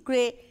স্টিল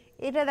গ্রে,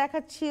 এটা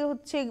দেখাচ্ছি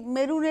হচ্ছে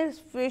মেরুনের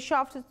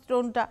সফট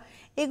স্টোনটা,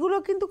 এগুলো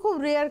কিন্তু খুব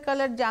রেয়ার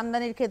কালার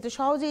জামদানির ক্ষেত্রে,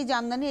 সহজেই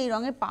জামদানি এই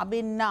রঙে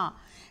পাবেন না।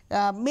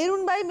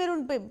 মেরুন বাই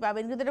মেরুন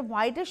পাবেন, কিন্তু এটা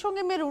হোয়াইটের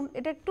সঙ্গে মেরুন,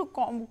 এটা একটু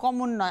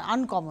কমন নয়,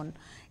 আনকমন।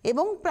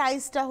 এবং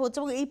প্রাইসটা হচ্ছে,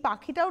 এবং এই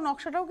পাখিটাও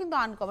নকশাটাও কিন্তু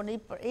আনকমন,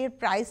 এর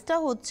প্রাইসটা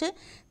হচ্ছে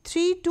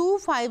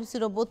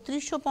 3250,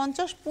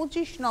 3250,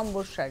 25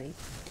 নম্বর শাড়ি।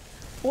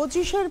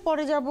 25-এর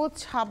পরে যাব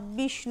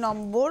 26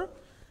 নম্বর।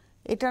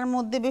 এটার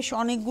মধ্যে বেশ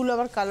অনেকগুলো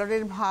আবার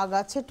কালারের ভাগ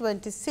আছে।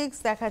 26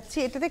 দেখাচ্ছি,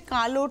 এটাতে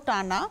কালো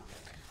টানা,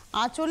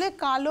 আঁচলে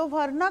কালো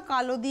ভার্না,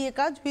 কালো দিয়ে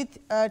কাজ উইথ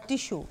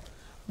টিস্যু,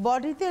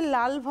 বডিতে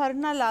লাল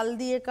ভার্না, লাল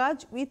দিয়ে কাজ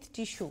with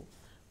tissue,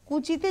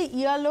 কুচিতে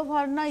yellow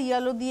Verna,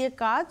 yellow দিয়ে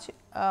কাজ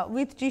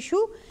উইথ টিস্যু,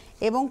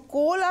 এবং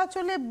কোল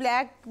আঁচলে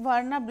ব্ল্যাক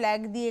ভার্না,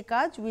 ব্ল্যাক দিয়ে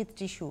কাজ উইথ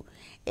টিস্যু।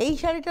 এই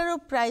শাড়িটারও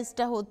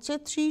প্রাইসটা হচ্ছে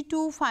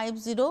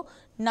 3250,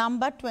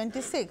 নাম্বার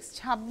 26,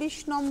 26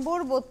 নম্বর,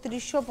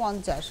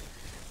 3250।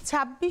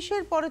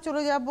 26-এর পরে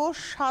চলে যাব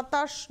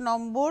 27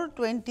 নম্বর,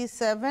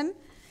 27,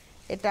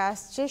 এটা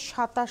আসছে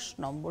 27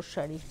 নম্বর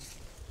শাড়ি।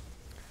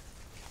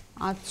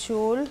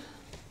 আঁচল,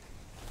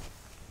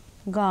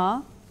 গা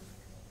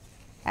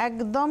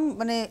একদম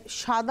মানে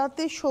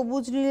সাদাতে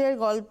সবুজ নীলের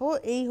গল্প,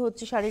 এই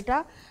হচ্ছে শাড়িটা।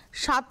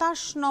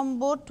 27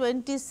 নম্বর,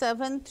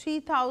 27,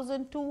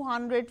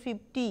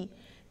 3250,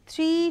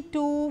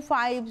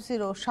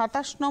 3250,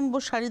 27 নম্বর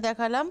শাড়ি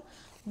দেখালাম,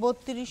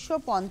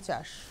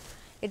 3250।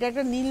 এটা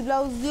একটা নীল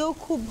ব্লাউজ দিয়েও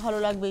খুব ভালো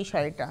লাগবে এই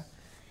শাড়িটা।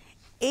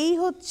 এই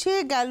হচ্ছে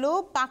গেল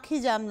পাখি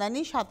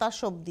জামদানি 27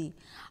 অবধি।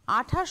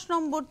 28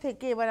 নম্বর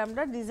থেকে এবার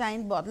আমরা ডিজাইন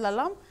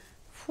বদলালাম,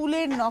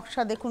 ফুলের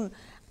নকশা দেখুন।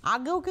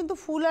 আগেও কিন্তু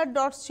ফুল আর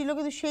ডটস ছিল,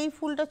 কিন্তু সেই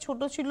ফুলটা ছোট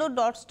ছিল,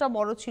 ডটসটা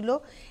বড় ছিল।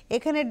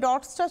 এখানে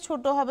ডটসটা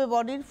ছোট হবে,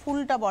 বডির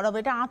ফুলটা বড় হবে।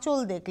 এটা আঁচল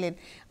দেখলেন,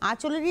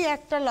 আঁচলেরই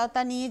একটা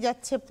লতা নিয়ে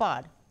যাচ্ছে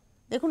পার।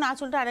 দেখুন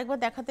আঁচলটা আরেকবার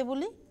দেখাতে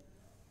বলি,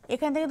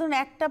 এখান থেকে ধরুন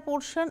একটা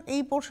পোর্শন,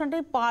 এই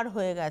পোর্শনটাই পার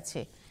হয়ে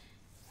গেছে,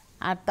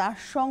 আর তার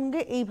সঙ্গে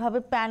এইভাবে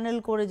প্যানেল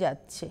করে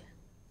যাচ্ছে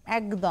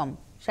একদম।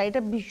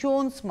 শাড়িটা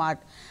ভীষণ স্মার্ট।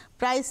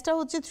 প্রাইসটা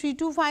হচ্ছে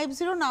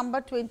 3250,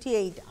 নাম্বার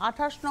 28,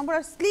 28 নম্বর,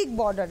 আর স্লিক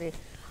বর্ডারে।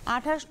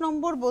 28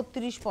 নম্বর,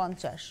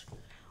 3250।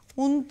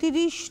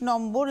 29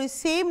 নম্বর, এই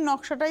সেম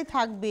নকশাটাই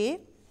থাকবে।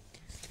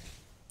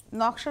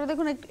 নকশাটা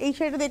দেখুন, এই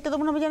শাড়িটা দেখতে তো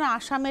মনে হবে যেন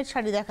আসামের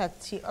শাড়ি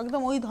দেখাচ্ছি,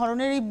 একদম ওই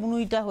ধরনের এই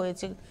বুনুইটা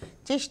হয়েছে,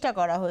 চেষ্টা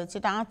করা হয়েছে।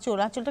 এটা আঁচল,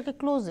 আঁচলটাকে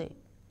ক্লোজে,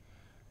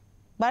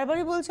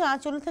 বারবারই বলছে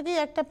আঁচল থেকেই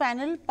একটা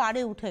প্যানেল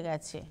পাড়ে উঠে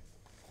গেছে।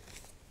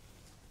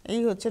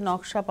 এই হচ্ছে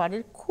নকশা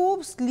পাড়ের, খুব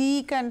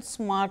স্লিক অ্যান্ড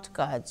স্মার্ট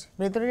কাজ।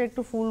 ভেতরের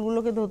একটু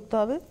ফুলগুলোকে ধরতে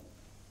হবে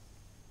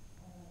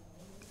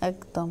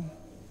একদম।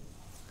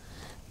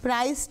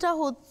 প্রাইসটা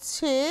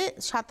হচ্ছে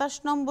 27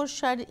 নম্বর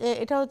শাড়ি,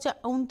 এটা হচ্ছে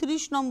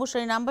 29 নম্বর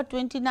শাড়ি, নাম্বার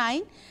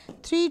 29,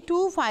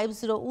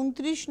 3250,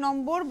 29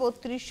 নম্বর,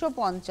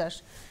 3250,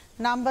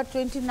 নাম্বার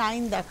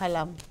 29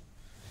 দেখালাম।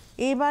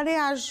 এবারে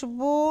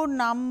আসবো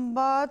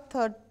নাম্বার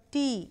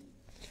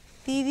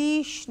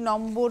 30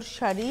 নম্বর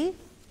শাড়ি।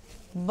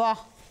 বাহ,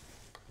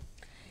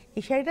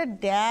 এই শাড়িটা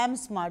ড্যাম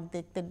স্মার্ট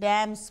দেখতে,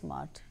 ড্যাম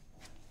স্মার্ট।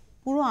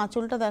 পুরো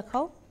আঁচলটা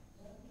দেখাও,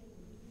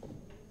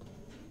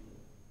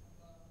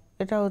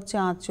 এটা হচ্ছে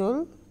আঁচল।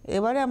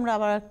 এবারে আমরা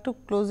আবার একটু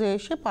ক্লোজে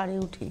এসে পাড়ে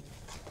উঠি,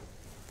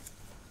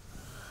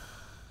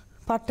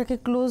 পাড়টাকে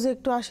ক্লোজে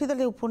একটু আসি,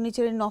 তাহলে উপর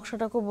নিচের এই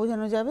নকশাটাকেও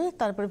বোঝানো যাবে।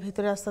 তারপরে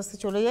ভেতরে আস্তে আস্তে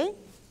চলে যাই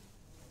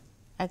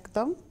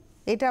একদম।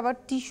 এটা আবার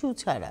টিস্যু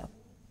ছাড়া,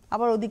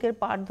 আবার ওদিকের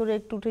পাড় ধরে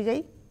একটু উঠে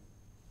যাই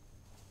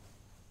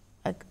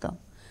একদম।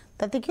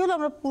 তাতে কি হলো,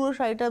 আমরা পুরো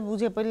শাড়িটা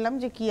বুঝে পেলাম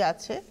যে কি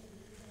আছে।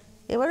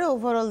 এবারে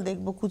ওভারঅল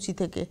দেখব কুচি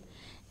থেকে।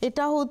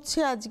 এটা হচ্ছে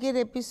আজকের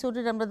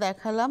এপিসোডের আমরা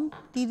দেখালাম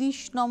 30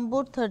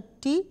 নম্বর,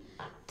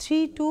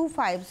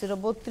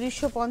 3250,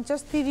 3250,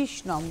 30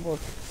 নম্বর।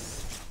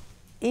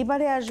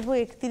 এবারে আসবো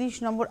 31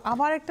 নম্বর,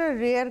 আবার একটা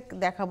রেয়ার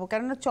দেখাবো,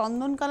 কেননা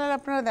চন্দন কালার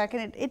আপনারা দেখেন,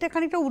 এটা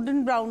খানিকটা উডেন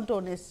ব্রাউন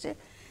টোন এসছে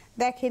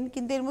দেখেন,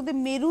 কিন্তু এর মধ্যে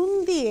মেরুন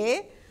দিয়ে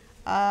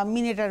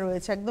মিনেটা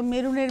রয়েছে, একদম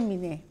মেরুনের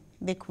মিনে।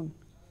 দেখুন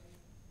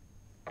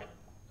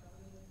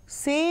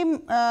সেম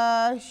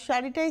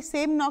শাড়িটাই,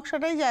 সেম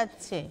নকশাটাই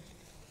যাচ্ছে।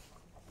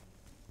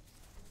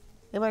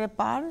 এবারে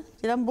পাড়,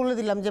 যেরকম বলে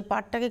দিলাম যে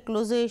পাড়টাকে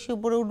ক্লোজে এসে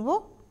উপরে উঠবো,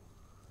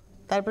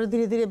 তারপরে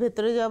ধীরে ধীরে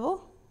ভেতরে যাব,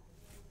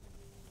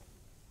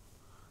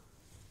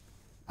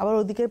 আবার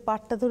ওদিকের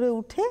পাড়টা ধরে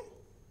উঠে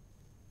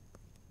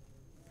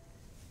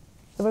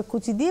এবার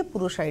কুচি দিয়ে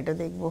পুরো শাড়িটা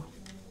দেখব।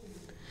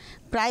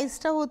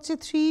 প্রাইসটা হচ্ছে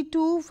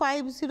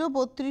 3250,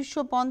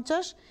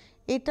 3250।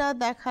 এটা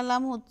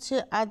দেখালাম হচ্ছে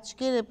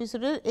আজকের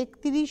এপিসোডের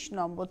 31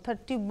 নম্বর,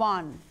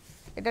 31।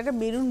 এটা একটা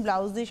মেরুন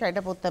ব্লাউজ দিয়ে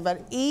শাড়িটা পরতে হবে। আর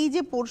এই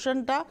যে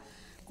পোর্শনটা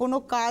কোনো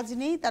কাজ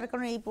নেই, তার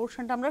কারণে এই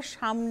পোর্শনটা আমরা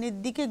সামনের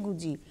দিকে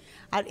গুজি।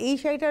 আর এই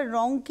শাড়িটার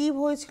রং কী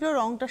হয়েছিল,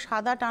 রংটা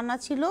সাদা টানা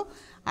ছিল,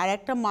 আর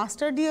একটা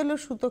মাস্টার্ড ইয়েলো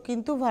সুতো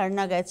কিন্তু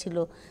ভার্না গেছিল,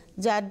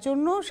 যার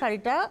জন্য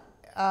শাড়িটা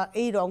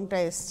এই রংটা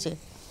এসছে।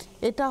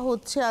 এটা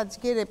হচ্ছে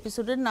আজকের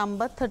এপিসোডের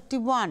নাম্বার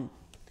 31।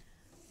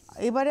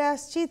 এবারে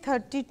আসছি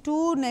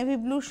 32, নেভি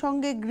ব্লুর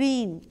সঙ্গে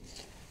গ্রিন,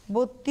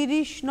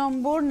 32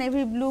 নম্বর,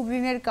 নেভি ব্লু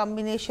গ্রিনের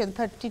কম্বিনেশন,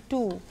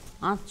 32।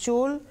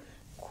 আঁচল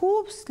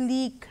খুব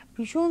স্লিক,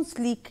 ভীষণ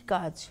স্লিক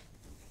কাজ,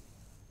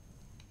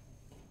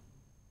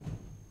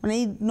 মানে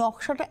এই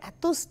নকশাটা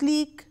এত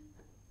স্লিক,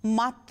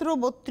 মাত্র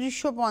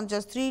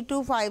 3250,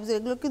 3250,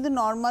 এগুলো কিন্তু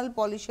নর্মাল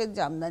পলিশের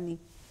জামদানি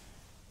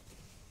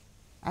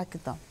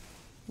একদম।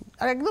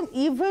 আর একদম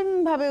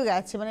ইভেনভাবে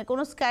গেছে, মানে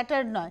কোনো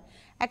স্ক্যাটার নয়,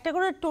 একটা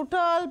করে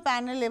টোটাল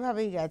প্যানেল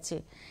এভাবেই গেছে।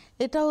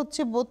 এটা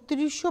হচ্ছে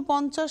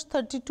 3250,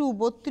 32,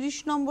 32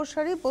 নম্বর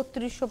শাড়ি,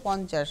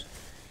 3250।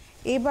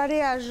 এবারে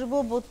আসবো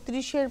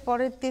 32-এর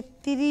পরে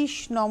 33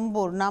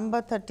 নম্বর,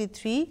 নাম্বার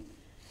 33।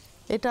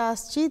 এটা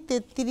আসছি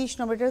 33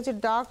 নম্বর, এটা হচ্ছে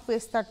ডার্ক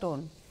পেস্তা টোন,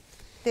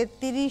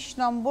 33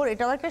 নম্বর।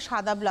 এটাও একটা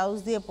সাদা ব্লাউজ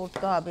দিয়ে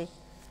পরতে হবে,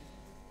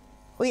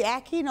 ওই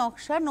একই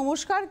নকশা।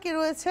 নমস্কার, কে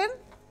রয়েছেন?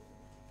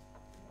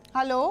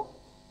 হ্যালো,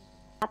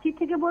 রাঁচি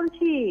থেকে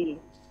বলছি।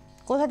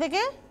 কোথা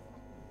থেকে?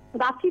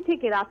 রাঁচি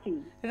থেকে।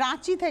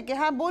 রাঁচি থেকে,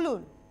 হ্যাঁ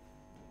বলুন।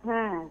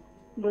 হ্যাঁ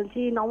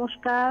বলছি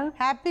নমস্কার,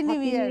 হ্যাপি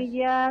নিউ ইয়ার।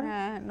 ইয়ার।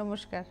 হ্যাঁ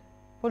নমস্কার,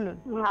 বলুন।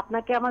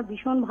 আপনাকে আমার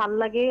ভীষণ ভাল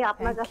লাগে,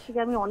 আপনার কাছ থেকে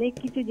আমি অনেক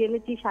কিছু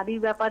জেনেছি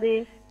শাড়ির ব্যাপারে।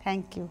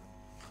 থ্যাংক ইউ,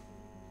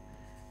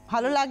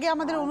 ভালো লাগে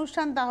আমাদের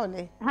অনুষ্ঠান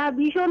তাহলে? হ্যাঁ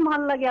ভীষণ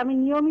ভাল লাগে, আমি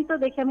নিয়মিত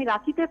দেখি। আমি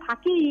রাঁচিতে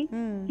থাকি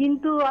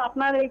কিন্তু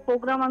আপনার এই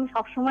প্রোগ্রাম আমি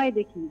সবসময়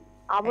দেখি।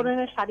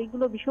 আবরণের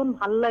শাড়িগুলো ভীষণ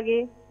ভাল লাগে।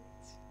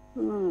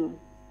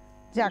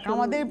 যাক,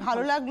 আমাদের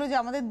ভালো লাগলো যে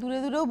আমাদের দূরে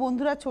দূরেও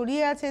বন্ধুরা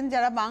ছড়িয়ে আছেন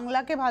যারা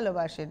বাংলাকে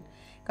ভালোবাসেন।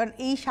 কারণ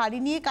এই শাড়ি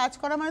নিয়ে কাজ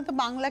করা মানে তো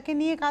বাংলাকে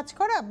নিয়ে কাজ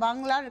করা,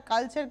 বাংলার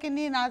কালচারকে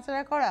নিয়ে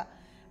নাড়াচাড়া করা,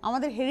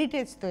 আমাদের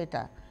হেরিটেজ তো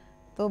এটা।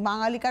 তো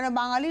বাঙালি, কারণ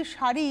বাঙালির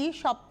শাড়ি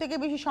সব থেকে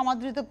বেশি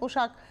সমাদৃত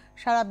পোশাক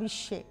সারা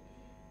বিশ্বে।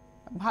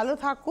 ভালো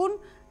থাকুন।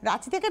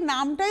 রাঁচি থেকে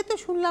নামটাই তো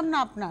শুনলাম না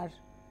আপনার।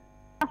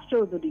 দাস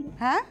চৌধুরী।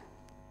 হ্যাঁ,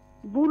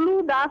 বুলু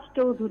দাস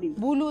চৌধুরী।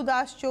 বুলু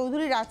দাস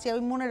চৌধুরী, রাঁচি।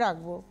 আমি মনে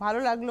রাখবো, ভালো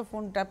লাগলো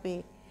ফোনটা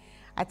পেয়ে।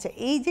 আচ্ছা,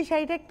 এই যে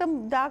শাড়িটা একদম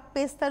ডার্ক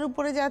পেস্তার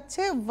উপরে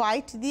যাচ্ছে,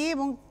 হোয়াইট দিয়ে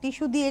এবং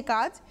টিস্যু দিয়ে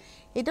কাজ,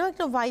 এটাও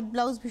একটা হোয়াইট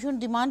ব্লাউজ ভীষণ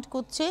ডিমান্ড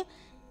করছে।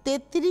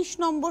 33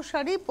 নম্বর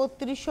শাড়ি,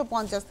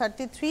 3250,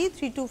 33,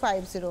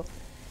 3250।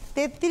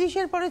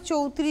 33-এর পরে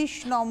 34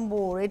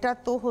 নম্বর, এটা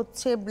তো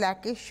হচ্ছে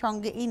ব্ল্যাকের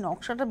সঙ্গে এই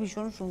নকশাটা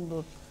ভীষণ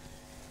সুন্দর।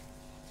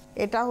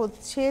 এটা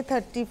হচ্ছে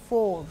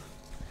 34,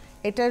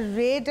 এটা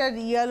রেড আর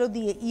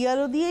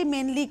ইয়ালো দিয়ে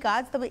মেনলি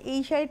কাজ। তবে এই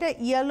শাড়িটা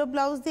ইয়ালো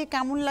ব্লাউজ দিয়ে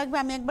কেমন লাগবে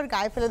আমি একবার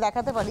গায়ে ফেলে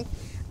দেখাতে পারি।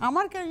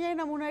 আমার কেন জানি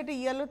না, মনে হয় এটা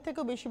ইয়ালোর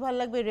থেকেও বেশি ভালো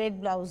লাগবে রেড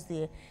ব্লাউজ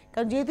দিয়ে,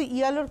 কারণ যেহেতু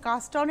ইয়ালোর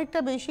কাজটা অনেকটা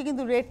বেশি,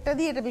 কিন্তু রেডটা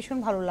দিয়ে এটা ভীষণ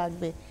ভালো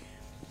লাগবে।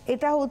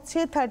 এটা হচ্ছে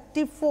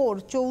 34,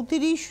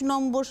 34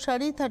 নম্বর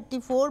শাড়ি,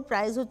 34,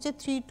 প্রাইস হচ্ছে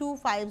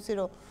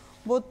 3250,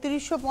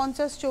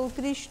 3250,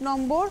 34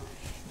 নম্বর।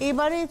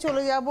 এবারে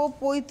চলে যাব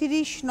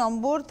 35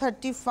 নম্বর,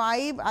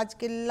 35,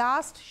 আজকে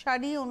লাস্ট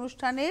শাড়ি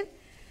অনুষ্ঠানের।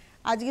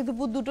 আজকে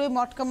দুপুর দুটোই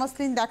মটকা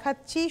মাসলিন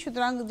দেখাচ্ছি,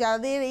 সুতরাং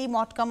যাদের এই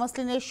মটকা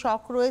মাসলিনের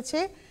শখ রয়েছে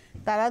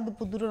তারা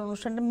দুপুর দুটোর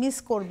অনুষ্ঠানটা মিস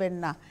করবেন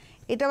না।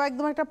 এটাও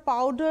একদম একটা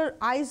পাউডার,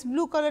 আইস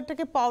ব্লু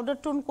কালারটাকে পাউডার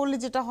টোন করলে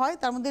যেটা হয়,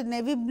 তার মধ্যে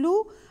নেভি ব্লু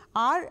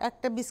আর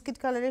একটা বিস্কিট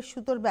কালারের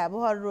সুতোর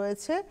ব্যবহার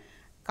রয়েছে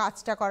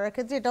কাজটা করার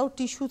ক্ষেত্রে। এটাও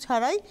টিস্যু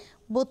ছাড়াই,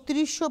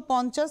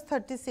 3250,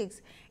 36।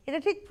 এটা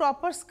ঠিক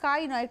প্রপার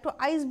স্কাই নয়, একটু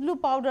আইস ব্লু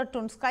পাউডার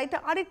টোন, স্কাইটা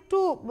আরেকটু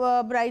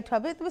ব্রাইট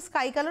হবে, তবে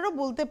স্কাই কালারও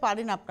বলতে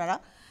পারেন আপনারা।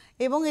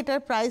 এবং এটার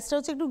প্রাইসটা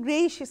হচ্ছে একটু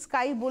গ্রেইশ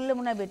স্কাই বললে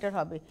মনে হয় বেটার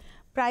হবে।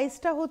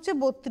 প্রাইসটা হচ্ছে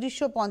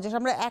 3250।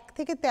 আমরা 1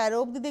 থেকে 13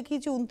 অবধি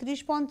দেখিয়েছি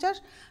 2950,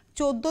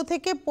 14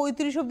 থেকে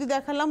 35 অবধি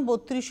দেখালাম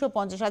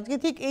 3250। আজকে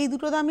ঠিক এই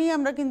দুটো দামেই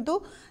আমরা কিন্তু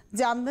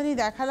জামদানি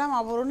দেখালাম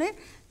আবরণের।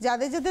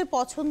 যাদের যাদের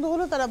পছন্দ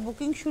হলো তারা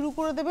বুকিং শুরু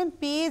করে দেবেন,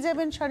 পেয়ে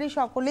যাবেন শাড়ি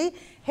সকলেই।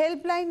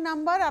 হেল্পলাইন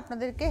নাম্বার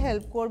আপনাদেরকে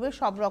হেল্প করবে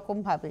সব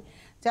রকমভাবে।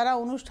 যারা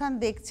অনুষ্ঠান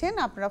দেখছেন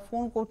আপনারা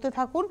ফোন করতে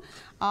থাকুন,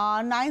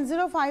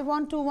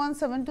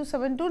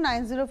 9051217272,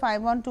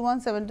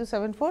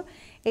 9051217274,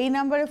 এই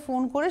নাম্বারে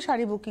ফোন করে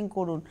শাড়ি বুকিং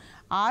করুন।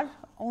 আর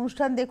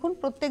অনুষ্ঠান দেখুন,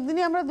 প্রত্যেক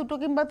দিনই আমরা 2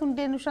 কিংবা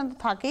 3টে অনুষ্ঠান তো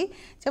থাকেই।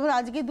 যেমন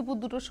আজকে দুপুর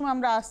 2টোর সময়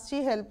আমরা আসছি,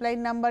 হেল্পলাইন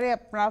নাম্বারে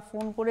আপনারা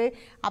ফোন করে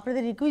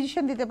আপনাদের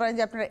রিকুইজিশন দিতে পারেন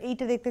যে আপনারা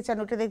এইটা দেখতে চান,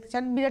 ওটা দেখতে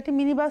চান। বিরাটি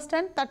মিনি বাস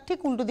স্ট্যান্ড, তার ঠিক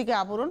উল্টো দিকে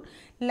আবরণ,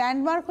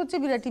 ল্যান্ডমার্ক হচ্ছে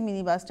বিরাটি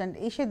মিনি বাস স্ট্যান্ড।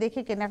 এসে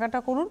দেখে কেনাকাটা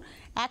করুন।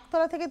 1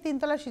 তলা থেকে 3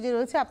 তলা সেজে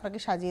রয়েছে আপনাকে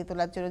সাজিয়ে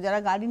তোলার জন্য। যারা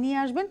গাড়ি নিয়ে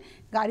আসবেন,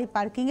 গাড়ি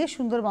পার্কিংয়ের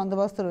সুন্দর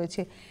বন্দোবস্ত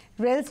রয়েছে।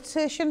 রেল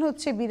স্টেশন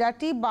হচ্ছে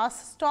বিরাটি, বাস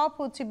স্টপ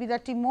হচ্ছে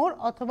বিরাটি মোড়,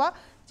 অথবা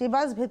যে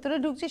বাস ভেতরে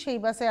ঢুকছে সেই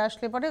বাসে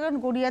আসলে পরে, কারণ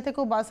গড়িয়া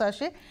থেকেও বাস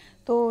আসে,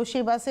 তো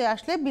সেই বাসে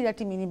আসলে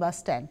বিরাটি মিনি বাস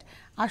স্ট্যান্ড।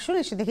 আসুন,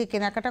 এসে দেখে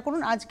কেনাকাটা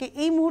করুন। আজকে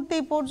এই মুহূর্তে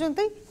এই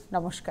পর্যন্তই,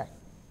 নমস্কার।